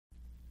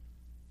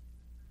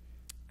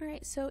All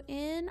right, so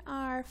in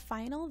our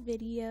final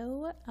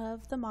video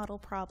of the model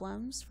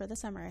problems for the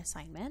summer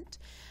assignment,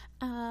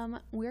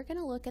 we're going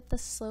to look at the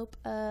slope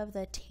of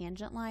the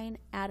tangent line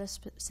at a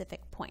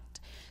specific point.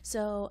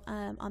 So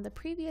on the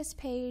previous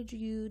page,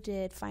 you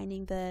did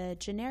finding the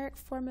generic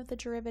form of the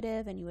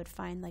derivative, and you would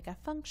find like a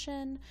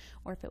function,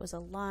 or if it was a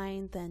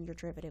line, then your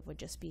derivative would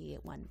just be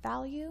one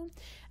value.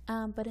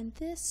 But in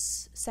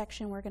this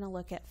section, we're going to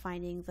look at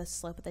finding the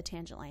slope of the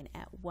tangent line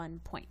at one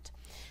point.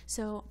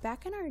 So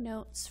back in our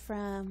notes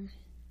from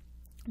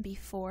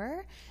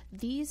before,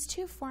 these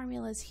two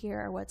formulas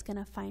here are what's going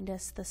to find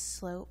us the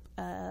slope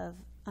of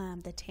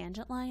the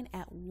tangent line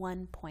at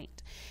one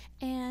point.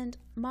 And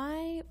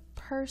my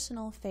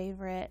personal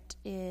favorite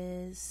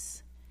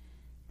is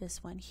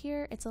this one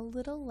here. It's a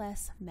little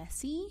less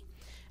messy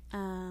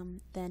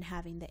than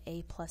having the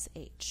a plus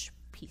h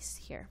piece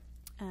here.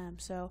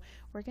 So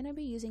we're going to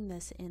be using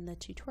this in the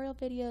tutorial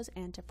videos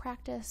and to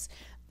practice,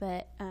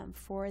 but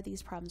for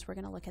these problems we're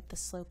going to look at the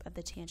slope of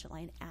the tangent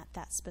line at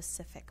that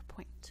specific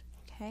point.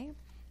 Okay,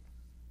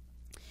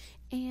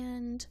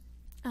 and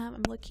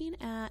I'm looking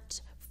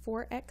at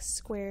 4x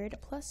squared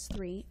plus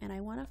 3, and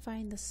I want to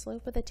find the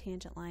slope of the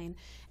tangent line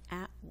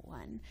at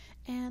 1.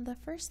 And the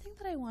first thing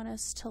that I want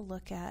us to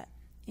look at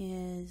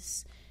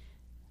is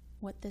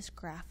what this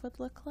graph would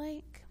look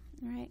like,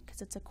 right?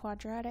 Because it's a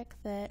quadratic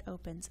that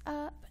opens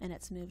up and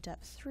it's moved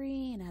up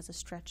 3 and has a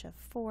stretch of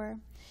 4.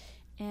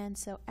 And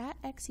so at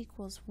x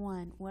equals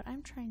 1, what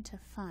I'm trying to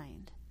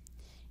find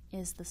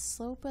is the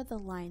slope of the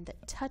line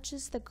that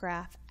touches the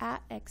graph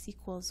at x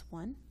equals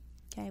 1.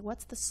 Okay,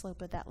 what's the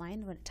slope of that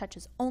line when it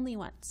touches only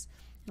once?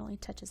 It only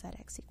touches at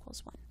x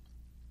equals 1.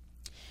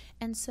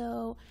 And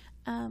so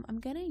I'm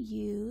going to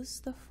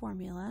use the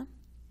formula,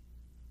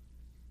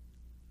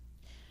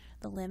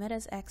 the limit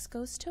as x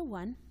goes to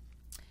 1,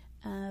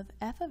 of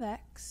f of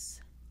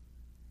x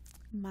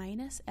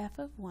minus f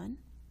of 1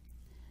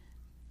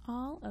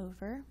 all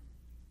over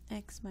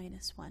x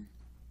minus 1.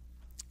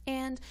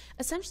 And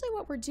essentially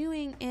what we're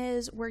doing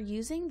is we're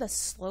using the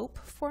slope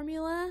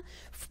formula,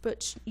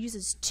 which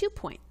uses 2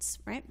 points,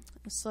 right?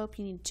 The slope,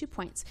 you need 2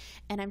 points.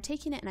 And I'm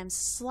taking it and I'm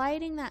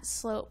sliding that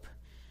slope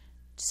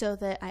so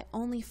that I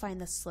only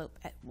find the slope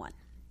at 1.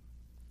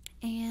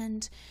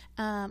 And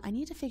I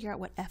need to figure out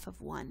what f of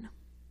 1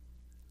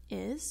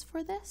 is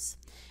for this.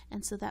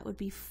 And so that would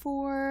be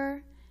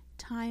 4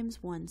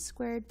 times 1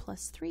 squared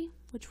plus 3,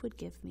 which would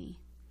give me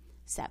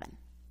 7.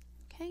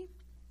 Okay?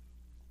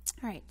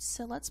 All right,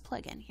 so let's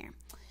plug in here.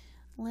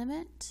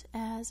 Limit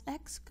as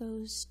x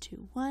goes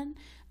to 1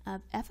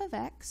 of f of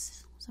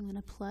x, so I'm going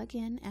to plug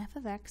in f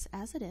of x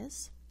as it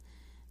is,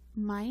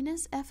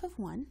 minus f of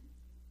 1,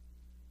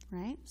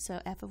 right? So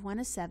f of 1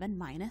 is 7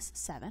 minus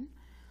 7,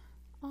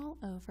 all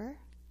over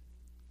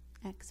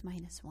x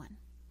minus 1.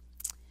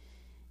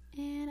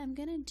 And I'm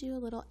going to do a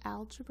little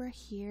algebra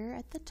here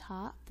at the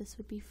top. This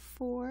would be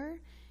 4x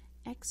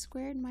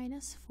squared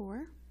minus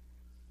 4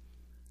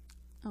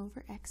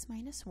 over x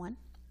minus 1.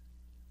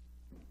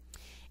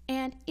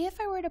 And if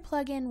I were to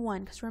plug in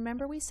 1, because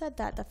remember we said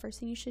that the first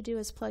thing you should do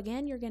is plug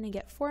in, you're going to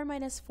get 4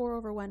 minus 4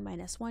 over 1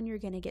 minus 1, you're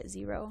going to get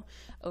 0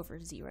 over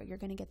 0. You're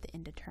going to get the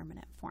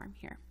indeterminate form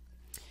here.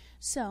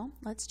 So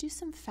let's do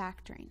some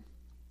factoring.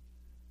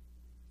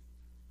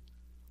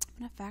 I'm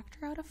going to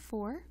factor out a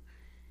 4,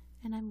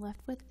 and I'm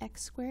left with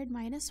x squared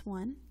minus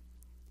 1.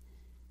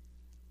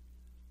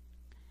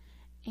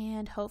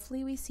 And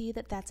hopefully we see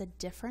that that's a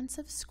difference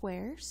of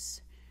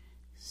squares.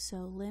 So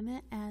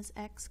limit as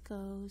x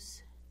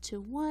goes to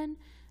 1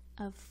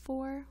 of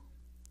 4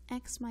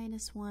 x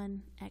minus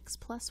 1 x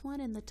plus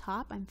 1 in the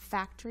top. I'm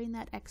factoring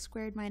that x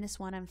squared minus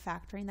 1. I'm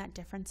factoring that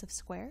difference of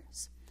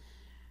squares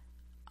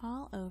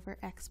all over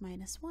x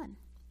minus 1.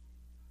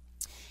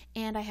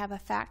 And I have a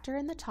factor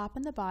in the top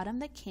and the bottom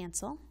that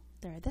cancel.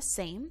 They're the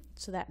same,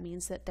 so that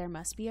means that there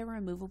must be a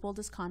removable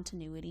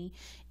discontinuity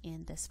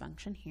in this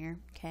function here,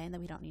 okay, and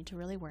that we don't need to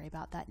really worry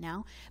about that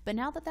now. But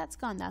now that that's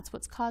gone, that's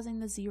what's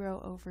causing the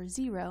 0 over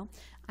 0,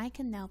 I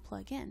can now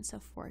plug in, so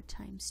 4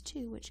 times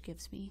 2, which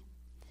gives me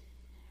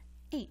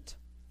 8,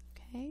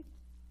 okay?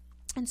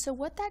 And so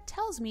what that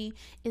tells me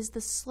is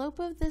the slope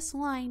of this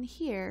line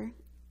here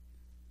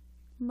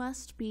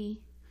must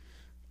be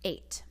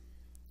 8,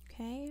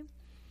 okay?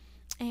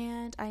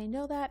 And I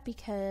know that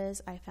because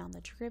I found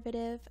the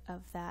derivative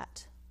of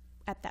that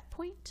at that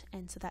point,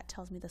 and so that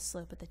tells me the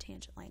slope of the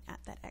tangent line at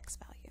that x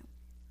value.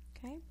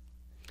 Okay?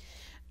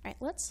 All right,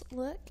 let's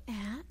look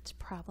at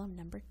problem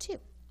number 2.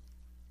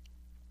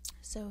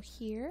 So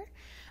here,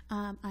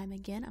 I'm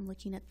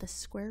looking at the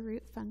square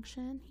root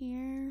function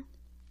here.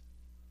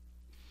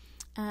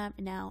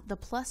 Now, the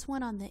plus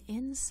 1 on the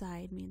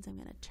inside means I'm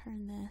going to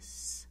turn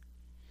this,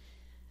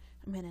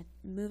 I'm going to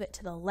move it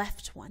to the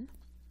left one.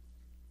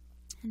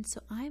 And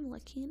so I'm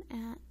looking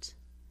at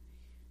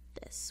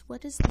this.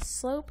 What is the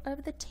slope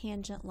of the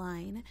tangent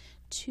line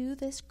to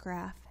this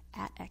graph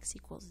at x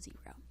equals 0?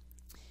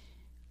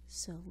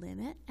 So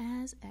limit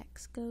as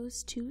x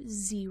goes to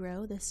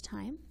 0 this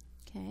time,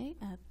 okay,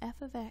 of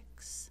f of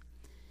x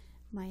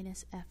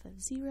minus f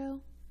of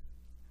 0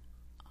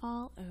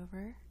 all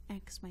over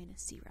x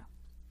minus 0.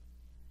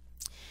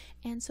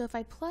 And so if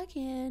I plug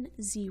in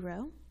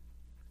 0,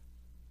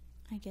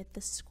 I get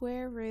the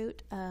square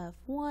root of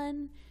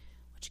 1,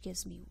 which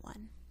gives me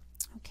 1.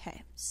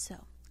 Okay, so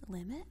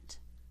limit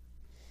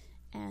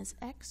as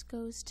x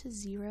goes to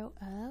 0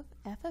 of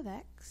f of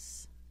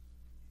x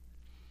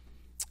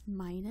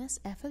minus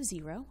f of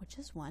 0, which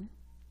is 1,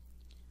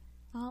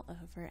 all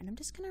over, and I'm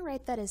just going to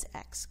write that as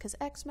x, because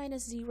x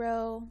minus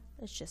 0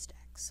 is just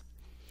x.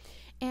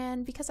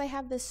 And because I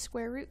have this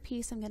square root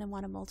piece, I'm going to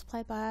want to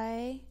multiply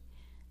by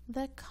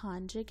the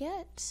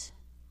conjugate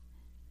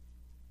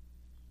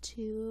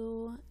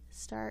to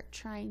start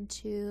trying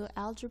to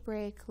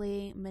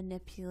algebraically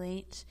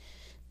manipulate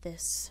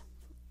this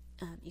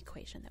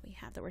equation that we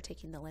have that we're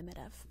taking the limit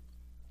of.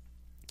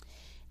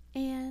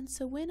 And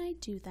so when I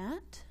do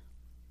that,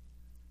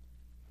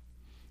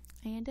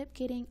 I end up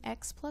getting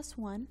x plus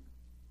 1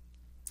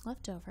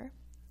 left over.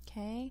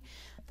 Okay,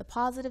 the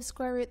positive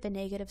square root, the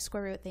negative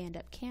square root, they end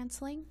up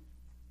canceling.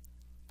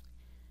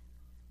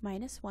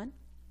 Minus 1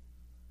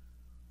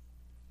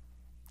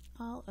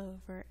 all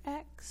over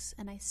x,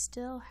 and I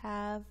still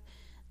have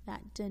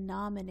that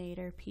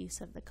denominator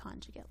piece of the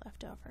conjugate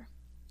left over.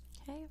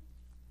 Okay,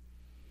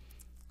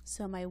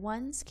 so my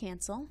 1's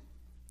cancel,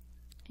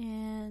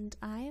 and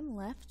I am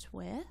left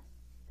with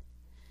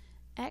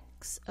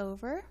x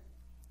over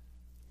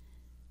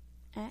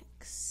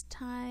x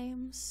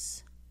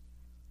times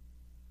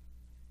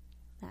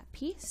that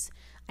piece.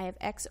 I have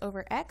x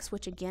over x,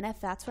 which again, if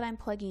that's what I'm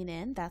plugging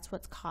in, that's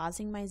what's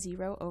causing my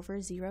 0 over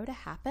 0 to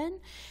happen.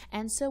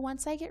 And so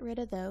once I get rid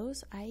of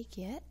those, I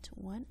get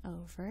 1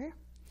 over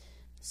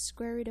the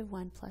square root of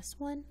 1 plus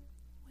 1,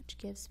 which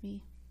gives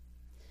me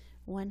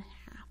 1/2.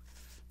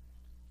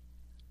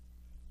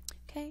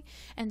 Okay,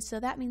 and so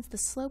that means the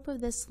slope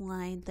of this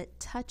line that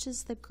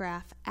touches the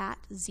graph at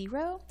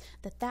 0,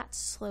 that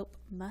slope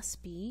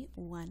must be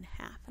 1/2.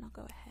 And I'll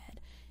go ahead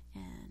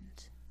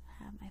and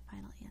have my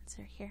final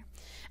answer here.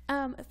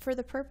 For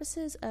the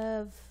purposes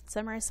of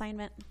summer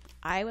assignment,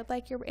 I would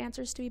like your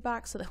answers to be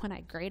boxed so that when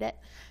I grade it,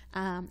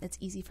 it's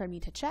easy for me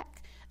to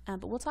check.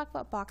 But we'll talk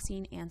about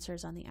boxing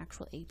answers on the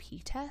actual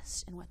AP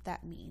test and what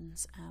that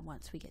means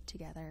once we get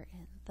together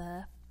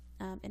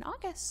in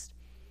August.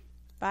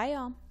 Bye,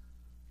 y'all.